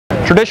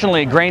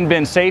Traditionally, grain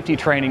bin safety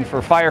training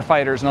for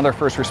firefighters and other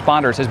first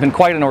responders has been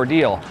quite an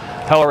ordeal.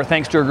 However,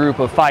 thanks to a group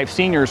of 5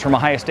 seniors from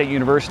Ohio State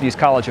University's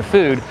College of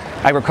Food,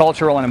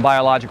 Agricultural and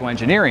Biological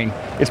Engineering,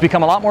 it's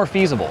become a lot more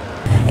feasible.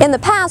 In the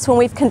past, when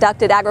we've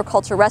conducted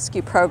agriculture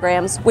rescue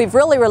programs, we've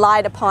really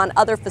relied upon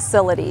other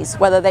facilities,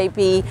 whether they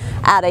be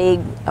at a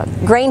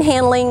grain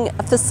handling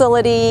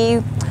facility,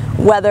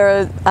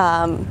 whether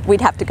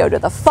we'd have to go to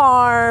the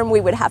farm,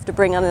 we would have to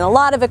bring in a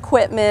lot of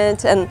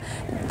equipment, and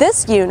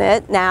this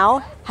unit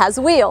now has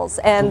wheels,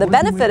 and the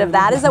benefit of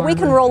that is that we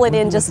can roll it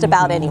in just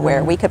about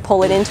anywhere. We could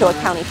pull it into a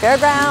county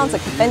fairgrounds, a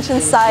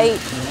convention site,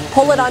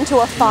 pull it onto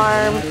a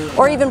farm,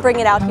 or even bring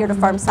it out here to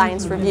Farm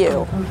Science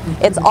Review.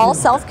 It's all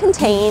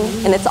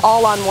self-contained and it's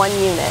all on one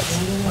unit.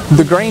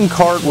 The grain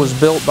cart was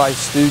built by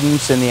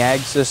students in the Ag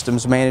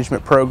Systems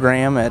Management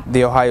program at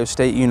The Ohio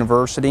State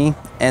University,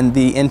 and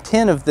the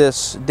intent of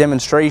this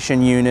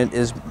demonstration unit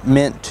is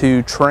meant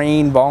to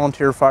train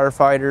volunteer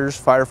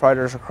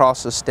firefighters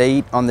across the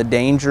state on the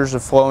dangers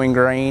of flowing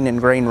grain and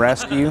grain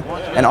rescue,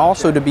 and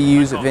also to be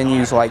used at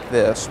venues like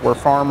this where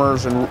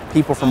farmers and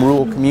people from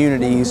rural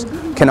communities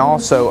can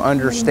also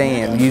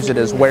understand, use it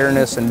as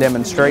awareness and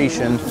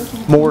demonstration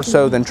more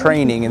so than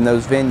training in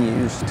those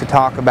venues, to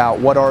talk about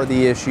what are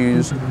the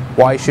issues,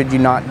 why should you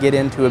not get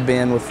into a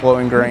bin with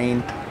flowing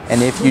grain,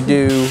 and if you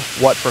do,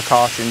 what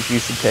precautions you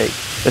should take.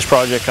 This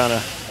project kind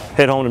of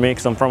hit home to me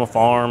because I'm from a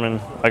farm and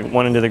I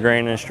went into the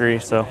grain industry,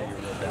 so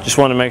just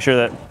wanted to make sure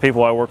that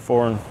people I work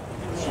for and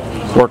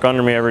work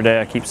under me every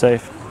day I keep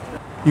safe.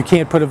 You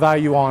can't put a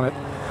value on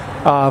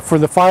it. For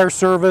the fire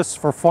service,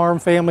 for farm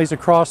families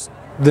across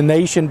the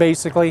nation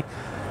basically,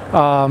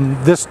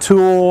 this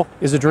tool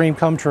is a dream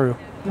come true.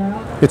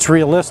 It's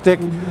realistic,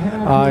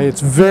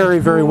 it's very,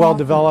 very well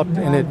developed,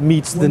 and it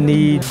meets the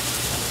need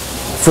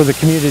for the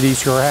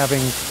communities who are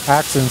having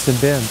accidents in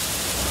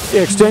bins.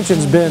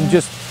 Extension's been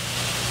just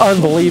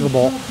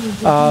unbelievable.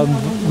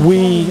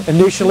 We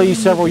initially,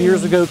 several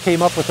years ago,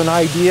 came up with an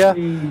idea.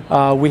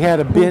 We had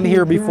a bin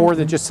here before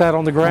that just sat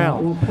on the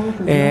ground,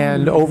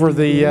 and over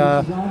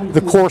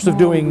the course of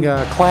doing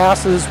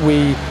classes,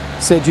 we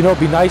said, you know, it'd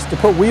be nice to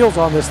put wheels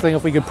on this thing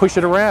if we could push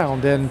it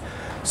around. And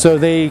so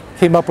they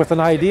came up with an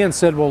idea and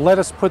said, well, let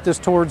us put this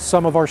towards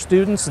some of our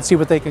students and see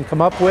what they can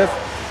come up with.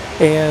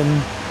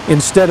 And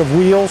instead of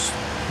wheels,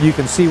 you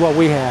can see what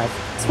we have.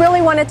 I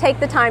really want to take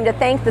the time to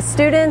thank the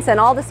students and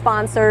all the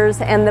sponsors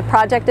and the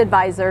project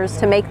advisors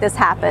to make this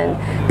happen,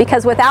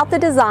 because without the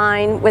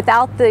design,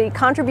 without the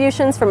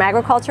contributions from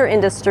agriculture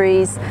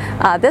industries,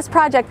 this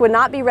project would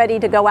not be ready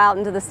to go out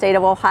into the state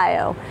of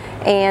Ohio.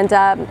 And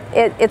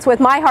it's with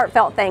my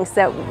heartfelt thanks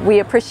that we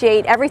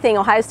appreciate everything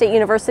Ohio State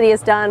University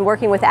has done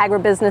working with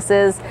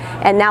agribusinesses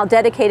and now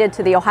dedicated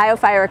to the Ohio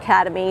Fire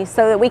Academy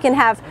so that we can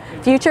have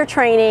future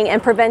training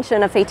and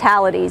prevention of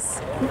fatalities.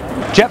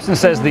 Jepson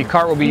says the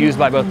CART will be used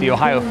by both the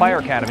Ohio Fire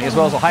Academy as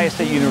well as Ohio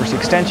State University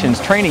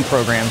Extension's training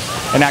programs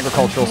in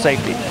agricultural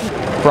safety.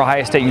 For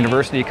Ohio State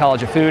University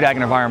College of Food, Ag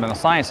and Environmental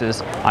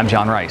Sciences, I'm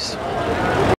John Rice.